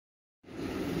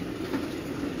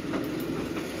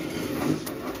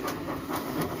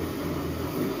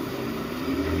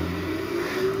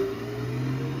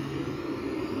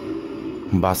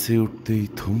বাসে উঠতেই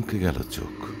থমকে গেল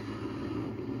চোখ।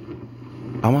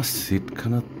 আমার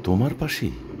সিটখানা তোমার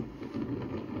পাশেই।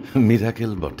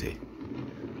 মিরাকেল বটে।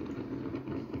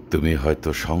 তুমি হয়তো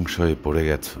সংশয়ে পড়ে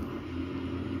গেছ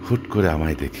হুট করে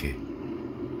আমায় দেখে।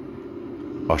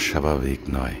 অস্বাভাবিক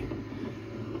নয়,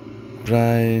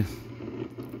 প্রায়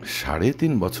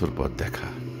 3.5 বছর পর দেখা।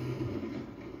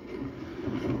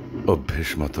 অভ্যেস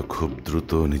মতো খুব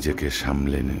দ্রুত নিজেকে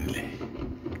সামলে নিলে।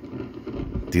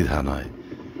 দ্বিধা নয়,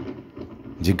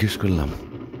 জিজ্ঞেস করলাম,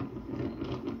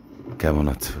 কেমন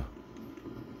আছো?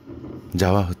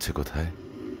 যাওয়া হচ্ছে কোথায়?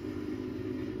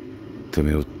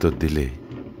 তুমি উত্তর দিলে,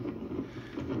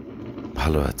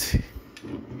 ভালো আছি,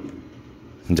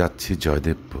 যাচ্ছি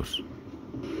জয়দেবপুর।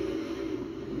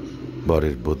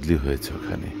 বরের বদলি হয়েছে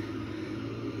ওখানে।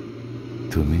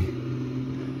 তুমি?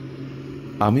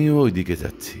 আমিও ওইদিকে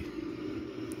যাচ্ছি।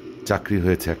 চাকরি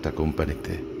হয়েছে একটা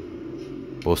কোম্পানিতে,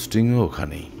 পোস্টিংও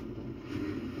ওখানেই।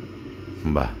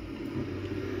 বাহ,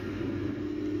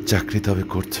 চাকরি তবে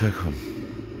করছো এখন?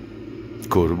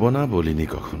 করবো না বলিনি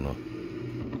কখনো,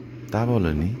 তা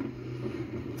বলনি।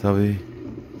 তবে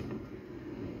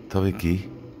তবে কি?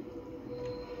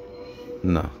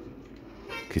 না,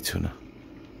 কিছু না।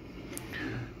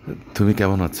 তুমি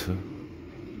কেমন আছো?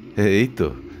 এই তো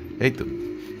এই তো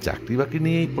চাকরি বাকরি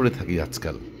নিয়েই পড়ে থাকি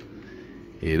আজকাল।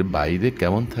 এর বাইরে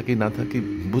কেমন থাকি না থাকি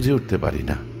বুঝে উঠতে পারি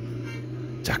না।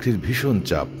 চাকরির ভীষণ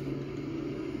চাপ।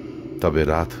 তবে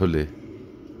রাত হলে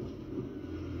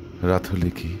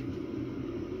কি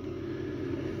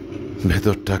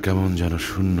ভেতরটা কেমন যেন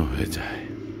শূন্য হয়ে যায়,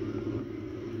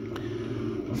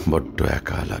 বড্ড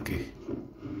একা লাগে।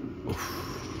 উফ,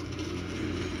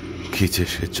 কি যে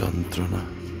সে যন্ত্রণা।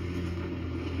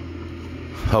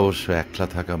 অবশ্য একলা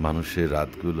থাকা মানুষের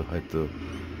রাতগুলো হয়তো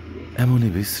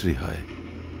এমনই বিশ্রী হয়।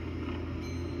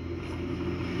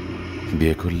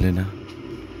 বিয়ে করলে না?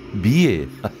 বিয়ে?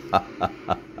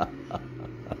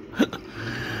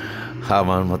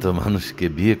 আমার মতো মানুষকে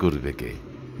বিয়ে করবে কে?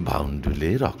 বাউন্ডুলে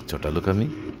রকচটা আমি।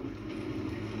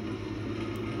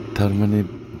 তার মানে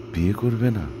বিয়ে করবে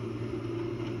না,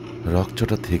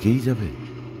 রকচটা থেকেই যাবে?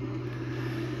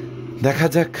 দেখা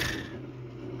যাক।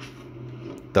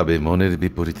 তবে মনের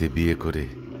বিপরীতে বিয়ে করে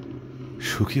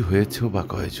সুখী হয়েছ বা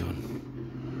কয়জন?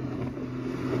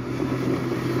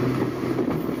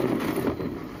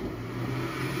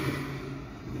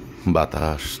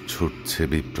 বাতাস ছুটছে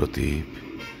বিপ্রতীপ,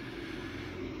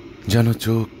 যেন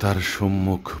চোখ তার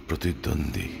সম্মুখ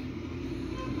প্রতিদ্বন্দ্বী।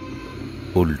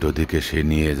 উল্টো দিকে সে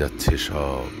নিয়ে যাচ্ছে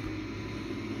সব,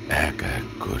 এক এক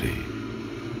করে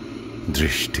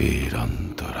দৃষ্টির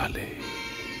অন্তরালে।